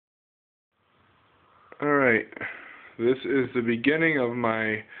Alright, this is the beginning of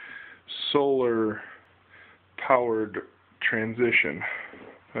my solar powered transition.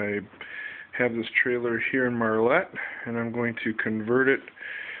 I have this trailer here in Marlette and I'm going to convert it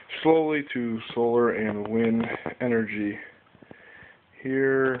slowly to solar and wind energy.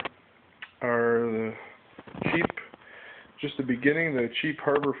 Here are just the beginning, the cheap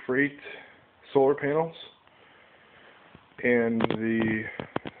Harbor Freight solar panels and the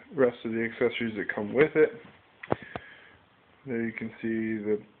rest of the accessories that come with it. There you can see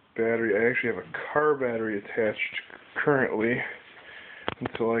the battery. I actually have a car battery attached currently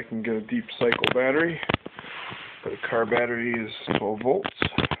until I can get a deep cycle battery. But a car battery is 12 volts.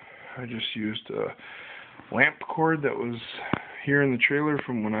 I just used a lamp cord that was here in the trailer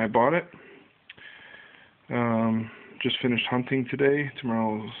from when I bought it. Just finished hunting today.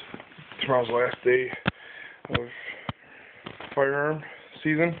 Tomorrow's last day of firearm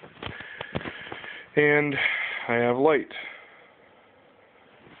season, and I have light.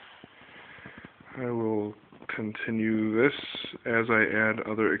 I will continue this as I add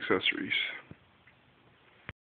other accessories.